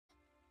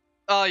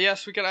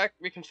Yes, we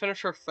can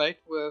finish our fight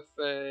with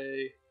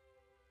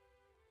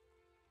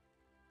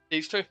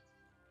these two.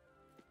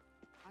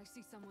 I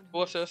see someone who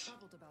What's looks this?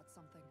 troubled about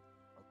something.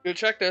 You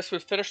check this.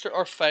 We've finished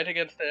our fight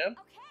against them.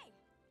 Okay.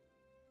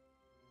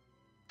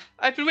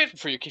 I've been waiting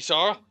for you,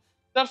 Kisara.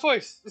 That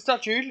voice, is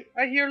that you?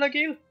 I hear like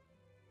you.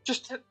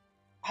 Just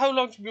how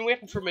long have you been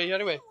waiting for me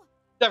anyway?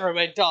 Never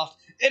mind that.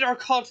 In our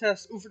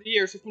contest over the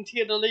years, we've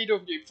maintained a lead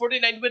over you.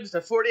 49 wins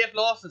to 48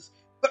 losses.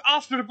 But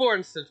after the boar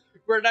incident,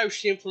 we're now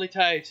shamefully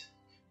tied.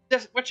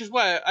 Which is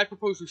why I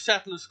propose we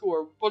settle the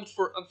score once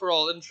and for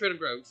all in the training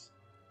grounds.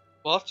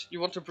 What?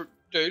 You want to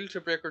duel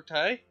to break our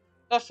tie?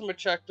 Last time I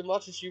checked, the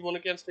matches you won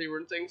against me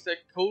were in things like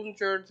code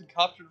endurance and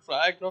capture the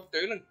flag, not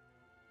dueling.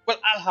 Well,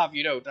 I'll have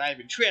you know that I've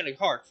been training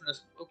hard for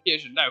this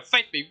occasion. Now,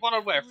 fight me, one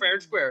on one, fair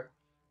and square.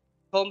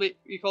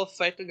 You call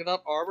fighting in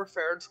that armor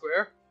fair and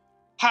square?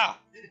 Ha!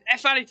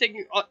 If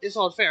anything is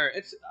unfair,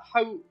 it's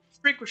how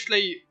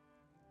frequently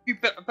you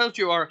built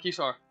you are,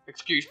 Kisar.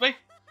 Excuse me?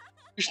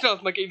 You still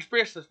have my game's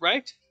bracelet,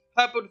 right?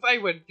 How about if I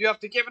win, you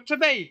have to give it to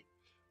me?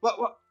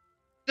 What?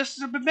 This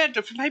is a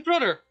memento from my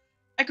brother.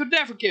 I could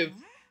never give.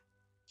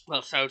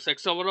 Well, sounds like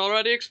someone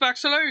already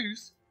expects to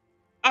lose.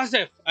 As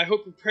if I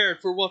hope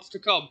prepared for what's to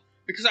come,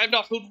 because I'm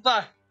not holding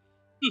back.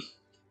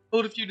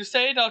 Bold of you to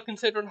say that,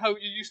 considering how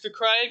you used to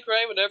cry and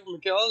cry whenever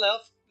Miguel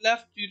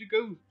left you to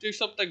go do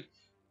something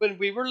when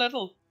we were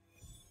little.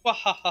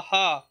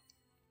 Wahahaha.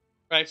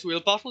 Right, so we'll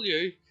bottle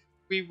you.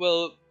 We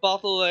will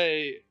bottle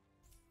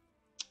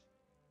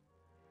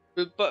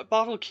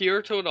bottle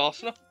Kirito and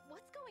Asuna.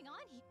 What's going on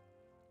here?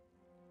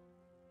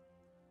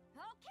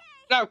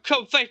 Okay. Now,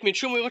 come fight me and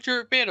show me what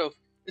you're made of.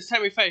 It's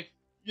time we fight.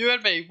 You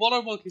and me, one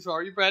on one, Kisar.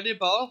 Are you ready to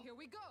battle? Here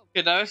we go.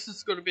 Okay, now this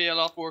is going to be a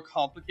lot more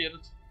complicated.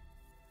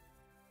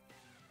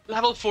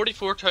 Level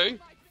 44 too.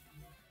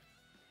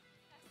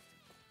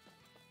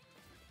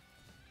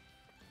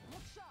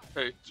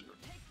 2,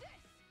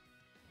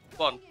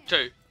 1,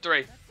 2,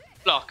 3.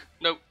 Block.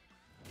 Nope.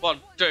 1,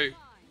 2,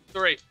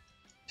 3.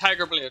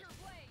 Tiger Blade.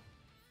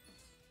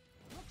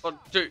 1,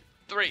 2,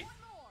 3.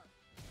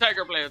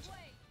 Tiger Blade.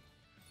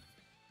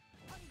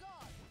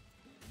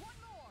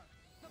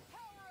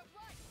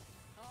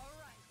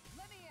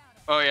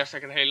 Oh yes, I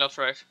can heal, that's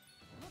right.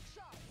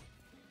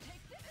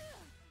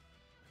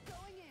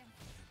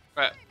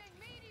 Right.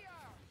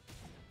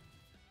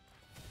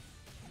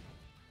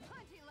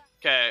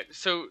 Okay,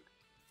 so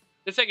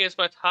the thing is,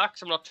 my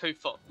attacks I'm not too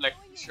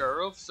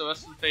sure of, so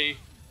this will be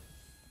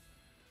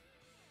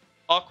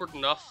awkward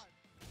enough.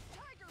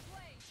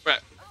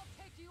 Right.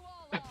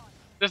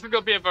 This is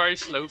gonna be a very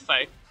slow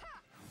fight.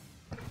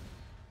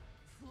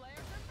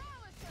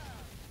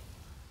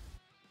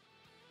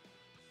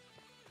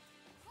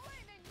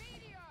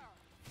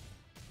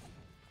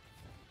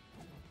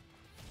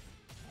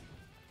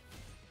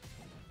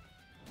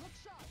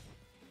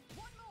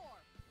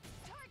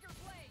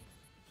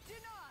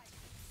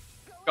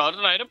 Got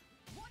an item.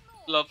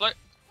 Lovely.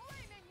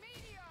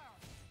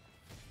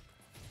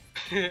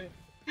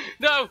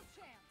 No!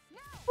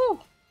 Woo.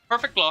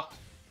 Perfect block.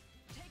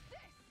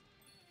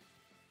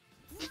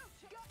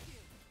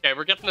 Okay,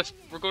 we're getting this.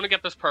 We're going to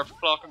get this perfect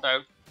blocking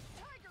down.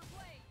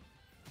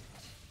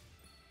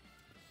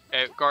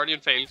 Okay,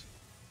 Guardian failed.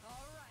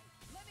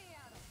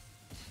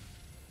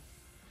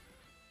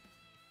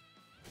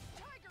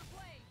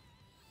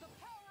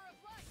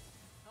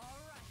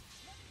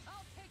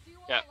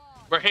 Yeah,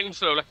 we're hitting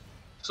slowly.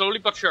 Slowly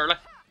but surely.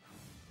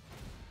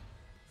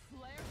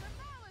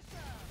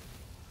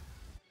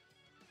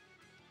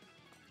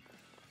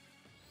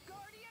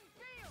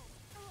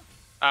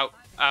 Ow,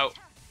 ow.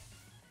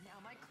 Now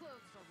my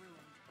clothes are ruined.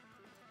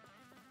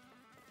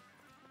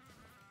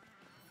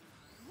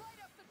 Light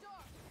up the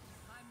dark.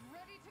 I'm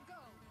ready to go.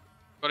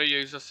 Gotta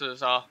use this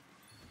as a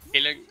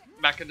healing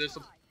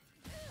mechanism.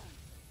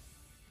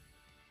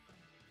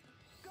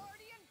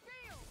 Guardian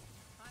field.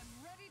 I'm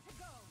ready to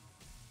go.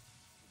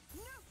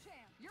 No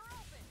champ, you're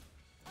open.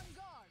 On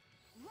guard.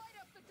 Light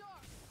up the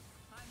dark.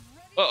 I'm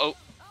ready. Uh-oh.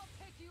 I'll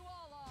take you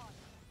all on.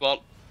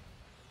 Well,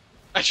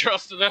 I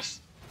trusted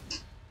this.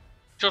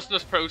 Trust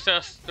this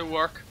process to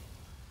work.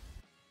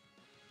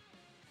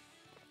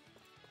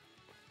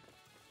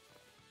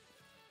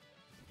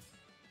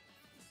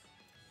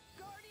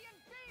 Guardian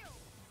field.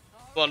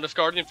 Well, this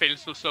Guardian field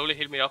will slowly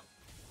heal me up.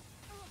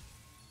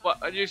 What?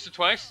 I used it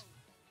twice?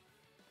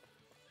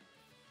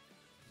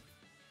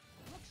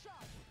 Look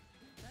sharp.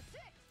 That's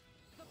it.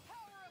 The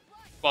power of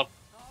light. Well,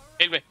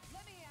 heal me.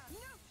 Let me at him.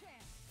 No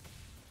chance.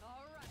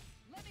 All right.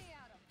 Let me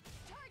at him.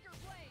 Tiger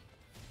blade.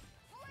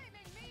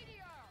 Flaming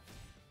meteor.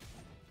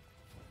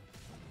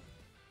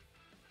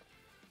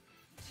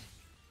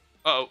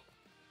 Uh-oh.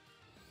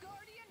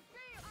 Guardian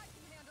field. I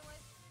can handle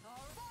it.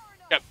 All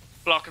right. Yep,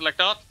 block it like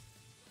that.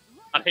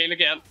 And heal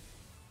again.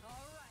 All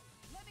right.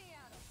 Let me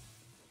at him.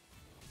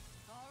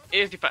 All right.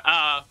 Easy fight.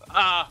 All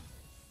right.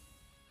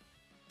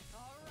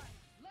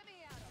 Let me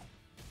at him.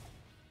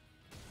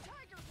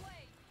 Tiger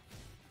blade.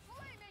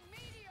 Flaming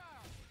meteor.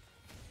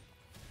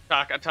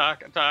 Attack,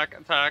 attack, attack,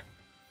 attack.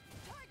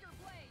 Tiger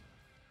blade.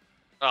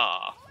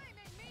 Ah.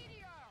 Flaming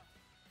meteor.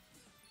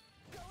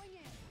 Going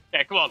in.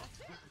 Okay, come on.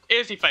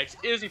 Easy fights,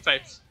 easy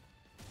fights.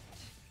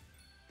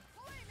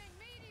 Flaming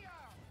meteor.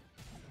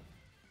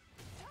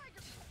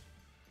 Tiger.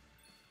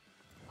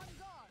 On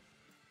guard.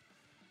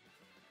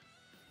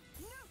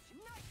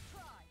 Nice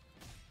try.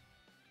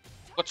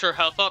 What's your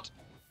health at?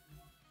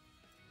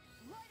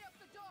 Light up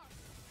the dark.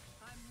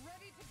 I'm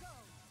ready to go.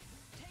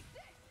 Take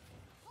this.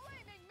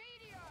 Flaming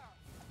meteor.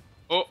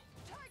 Oh,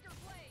 Tiger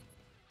blade.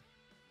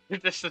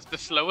 this is the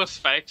slowest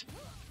fight.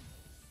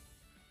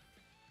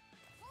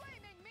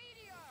 Flaming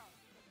meteor.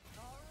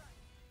 All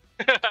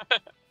right.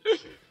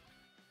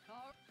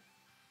 All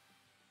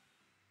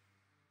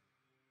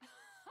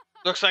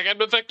Looks like I'm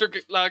the victor,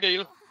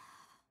 Lagil.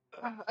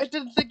 I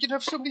didn't think you'd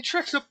have so many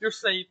tricks up your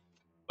sleeve.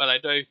 Well, I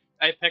do.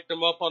 I picked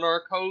them up on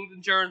our cold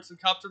endurance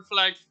and captured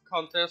flags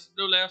contest,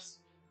 no less.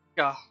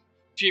 Gah,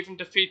 achieving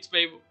defeats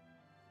me.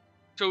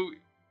 So,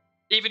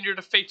 even your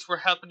defeats were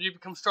helping you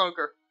become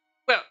stronger.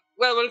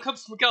 Well, when it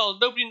comes to Miguel,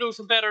 nobody knows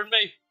him better than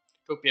me.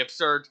 Don't be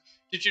absurd.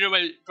 Did you know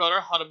my brother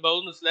had a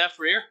mole in his left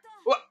rear?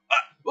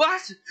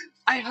 What?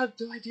 I had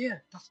no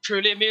idea. That's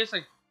truly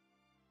amazing.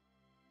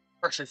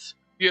 Versus,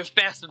 you have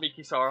bested me,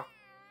 Kisara.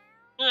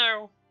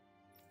 No.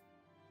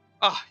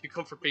 Ah, you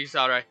comfort me,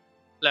 Zara.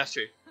 Bless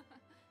you.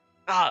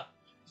 Ah,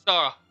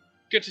 Zara,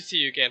 good to see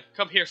you again.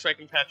 Come here so I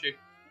can pet you.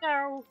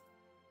 No.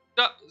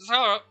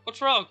 Zara, what's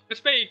wrong?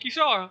 It's me,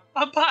 Kisara.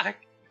 I'm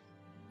back.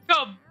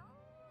 Come.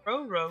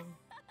 Row.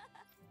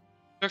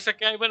 Looks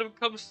like when it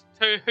comes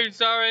to who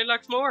Zara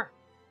likes more.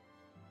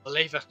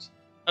 Believe it.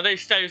 At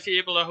least I was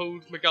able to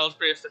hold Miguel's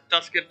bracelet.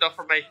 That's good enough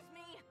for me.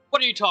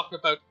 What are you talking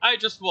about? I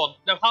just won.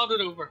 Now hand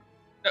it over.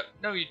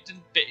 No, you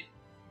didn't beat.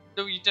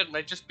 No, you didn't.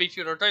 I just beat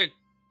you in our down.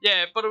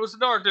 Yeah, but it was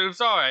an order. I'm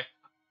sorry.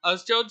 I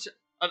was judge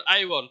and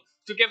I won.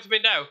 So give it to me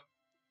now.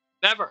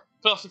 Never.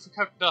 Plus, if you're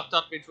counting up,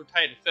 that means we're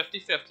tied at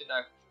 50-50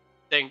 now.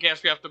 Then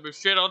guess we have to move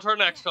straight on to our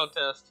next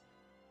contest.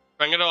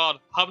 Bring it on.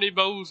 How many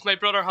bows my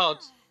brother had?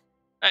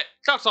 Hey,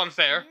 that's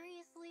unfair.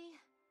 Seriously?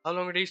 How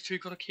long are these two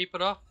going to keep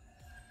it up?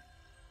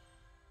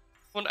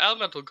 One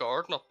elemental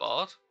guard, not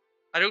bad.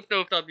 I don't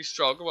know if that'd be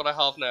stronger than what I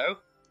have now.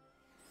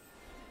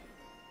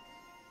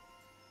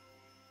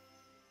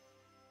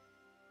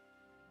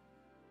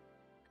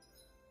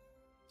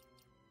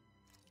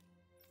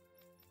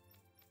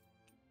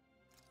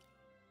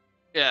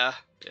 Yeah.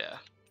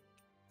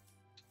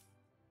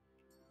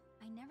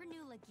 I never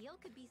knew Lagiel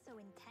could be so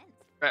intense.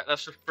 Right,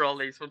 let's just brawl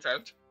these ones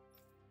out.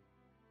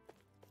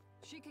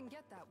 She can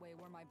get that way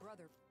where my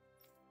brother...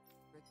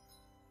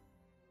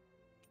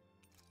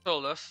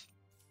 Hold this.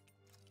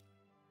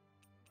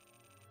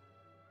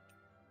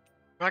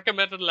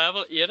 Recommended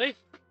level 80?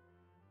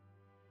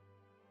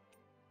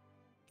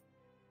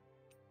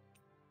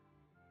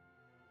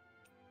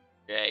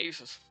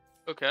 Jesus.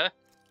 Okay.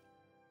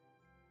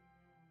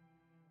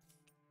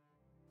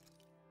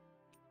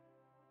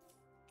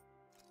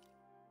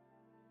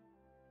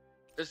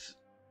 It's...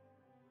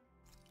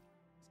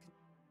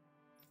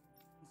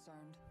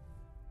 Concerned.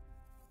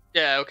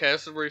 Yeah, okay,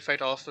 this is where you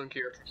fight Austin and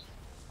Kirito.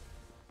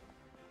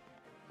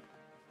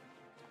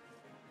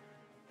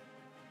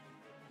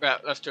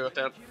 Right, let's do it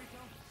then. No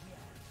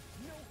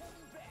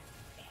holding back.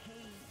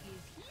 Hey,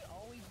 is he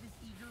always this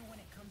eager when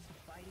it comes to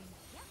fighting?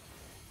 Yep.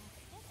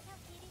 That's how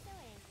Kirito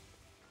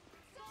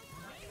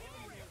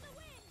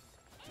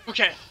is.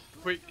 Okay,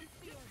 we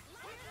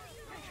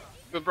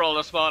brawl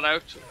this one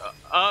out.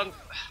 And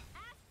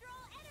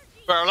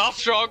we're a lot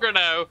stronger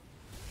now.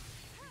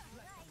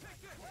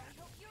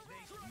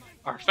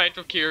 Our fight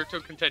with Kirito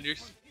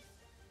continues.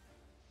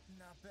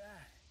 Not bad.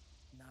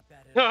 Not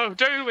bad at all. No,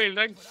 dual wielding.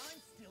 But I'm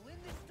still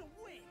in this to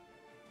win.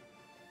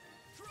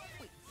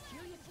 Wait,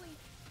 seriously?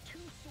 2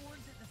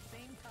 swords at the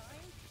same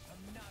time? I'm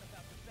not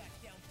about to back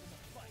down from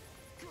the fight.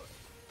 Good.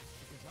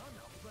 Because I'm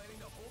not planning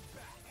to hold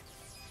back.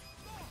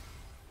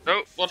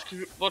 No,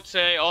 what's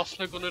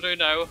Austin gonna do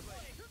now?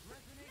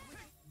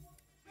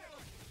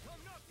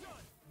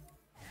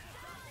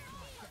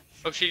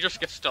 Oh, she just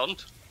gets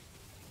stunned.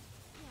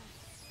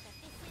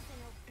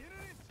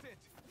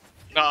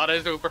 Nah, it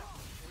is over.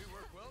 We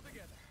work well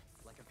together.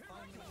 Like a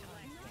fine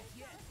line.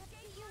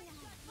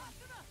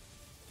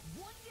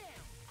 One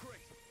down. Great.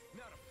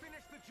 Now to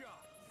finish the job.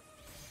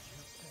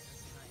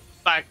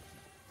 Bang.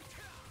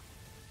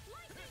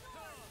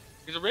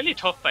 He's a really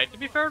tough fight, to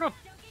be fair to him.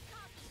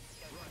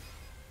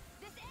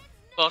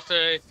 But,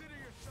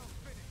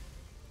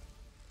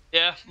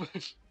 yeah.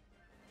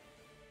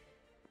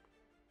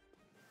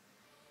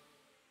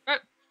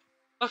 Right.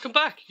 Welcome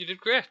back. You did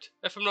great.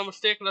 If I'm not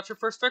mistaken, that's your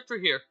first victory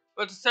here.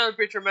 But to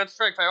celebrate your immense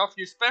strength, I offer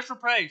you a special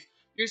prize.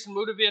 Use to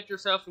motivate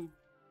yourself and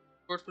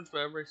sportsman's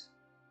memories.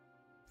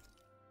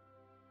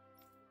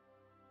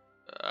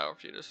 I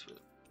offer you this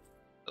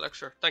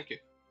elixir. Thank you.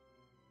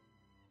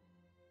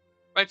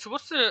 Right, so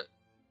what's the...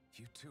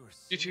 You two are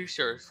You two, seriously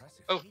sirs.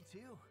 impressive. Oh, Me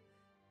too.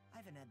 I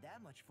haven't had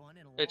that much fun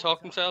in a they long talk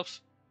time.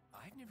 themselves.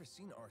 I've never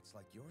seen arts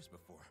like yours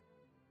before.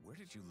 Where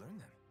did you learn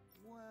them?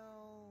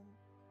 Well,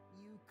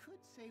 you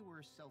could say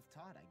we're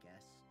self-taught, I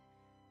guess.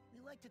 We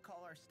like to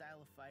call our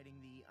style of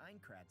fighting the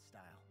Einkrad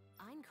style.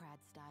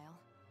 Einkrad style?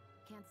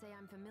 Can't say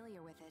I'm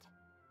familiar with it.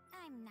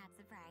 I'm not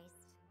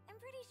surprised. I'm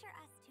pretty sure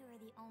us two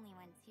are the only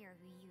ones here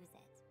who use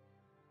it.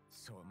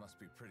 So it must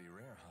be pretty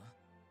rare, huh?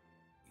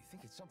 You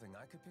think it's something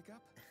I could pick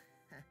up?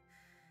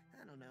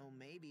 I don't know,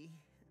 maybe.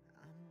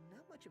 I'm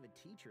not much of a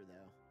teacher,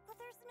 though. Well,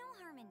 there's no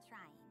harm in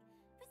trying.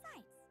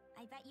 Besides,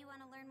 I bet you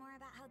want to learn more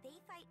about how they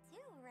fight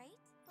too,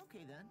 right?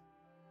 Okay, then.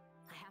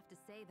 I have to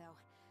say, though,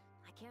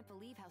 I can't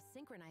believe how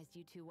synchronized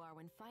you two are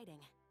when fighting.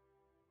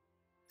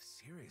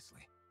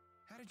 Seriously?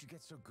 How did you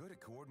get so good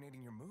at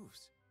coordinating your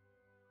moves?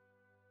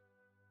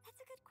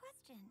 That's a good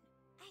question.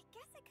 I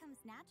guess it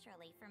comes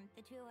naturally from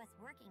the two of us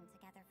working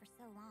together for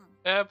so long.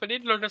 We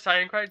need to learn the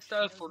Cyanide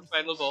style for the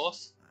final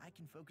boss. I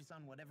can focus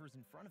on whatever's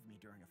in front of me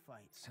during a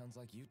fight. Sounds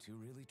like you two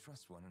really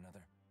trust one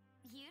another.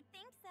 You'd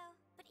think so.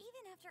 But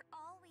even after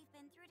all we've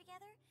been through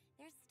together,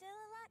 there's still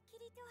a lot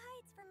Kirito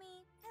hides from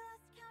me. I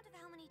lost count of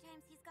how many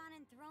times he's gone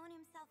and thrown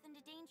himself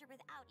into danger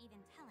without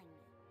even telling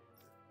me.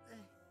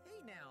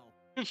 Hey now.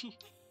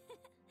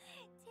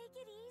 Take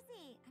it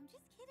easy. I'm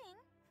just kidding.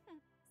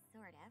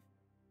 Sort of.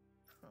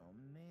 Oh,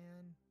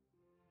 man.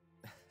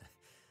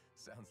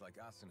 Sounds like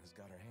Asuna's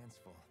got her hands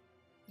full.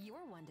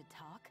 You're one to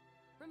talk.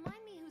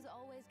 Remind me who's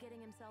always getting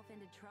himself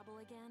into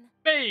trouble again?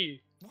 Me!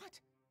 What?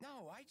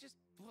 No,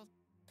 well,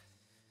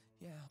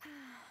 yeah.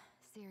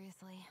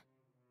 Seriously.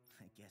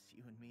 I guess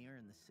you and me are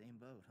in the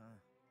same boat, huh?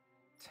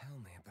 Tell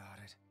me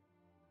about it.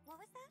 What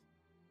was that?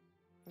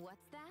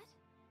 What's that?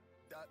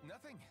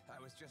 Nothing. I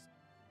was just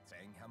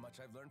saying how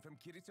much I've learned from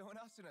Kirito and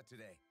Asuna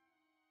today.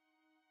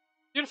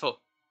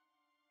 Beautiful.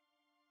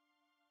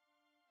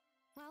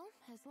 Well,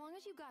 as long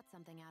as you got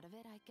something out of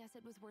it, I guess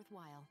it was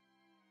worthwhile.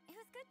 It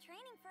was good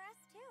training for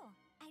us, too.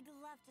 I'd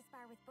love to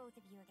spar with both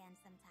of you again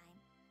sometime.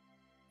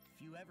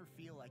 If you ever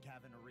feel like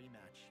having a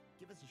rematch,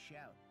 give us a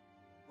shout.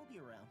 We'll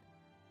be around.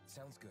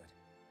 Sounds good.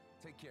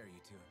 Take care, you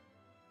two.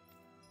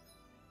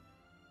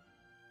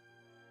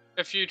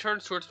 If you turn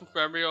towards some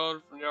memory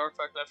on from the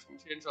artifact left can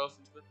change off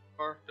into the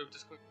car, the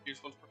disconnect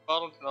use once per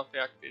bottle cannot be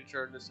activated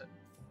during this.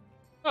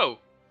 Oh.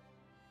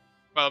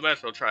 Well, I might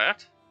as well try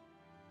it.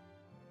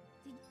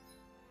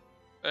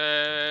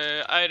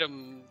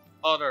 Item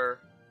other.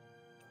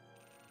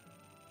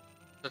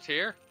 That's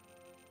here.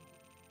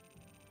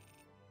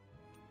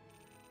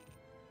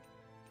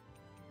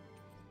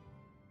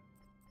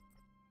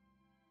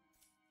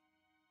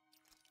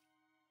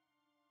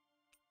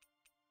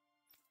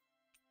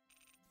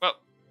 Well,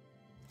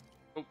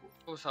 what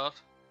was that?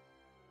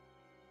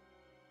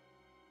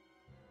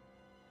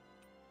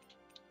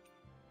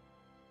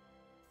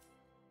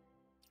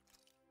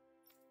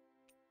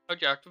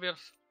 How'd you activate it?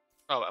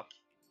 Oh well.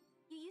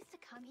 You used to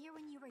come here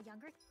when you were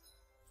younger?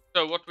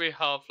 So what do we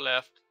have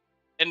left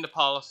in the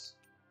palace?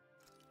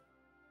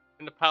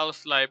 In the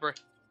palace library.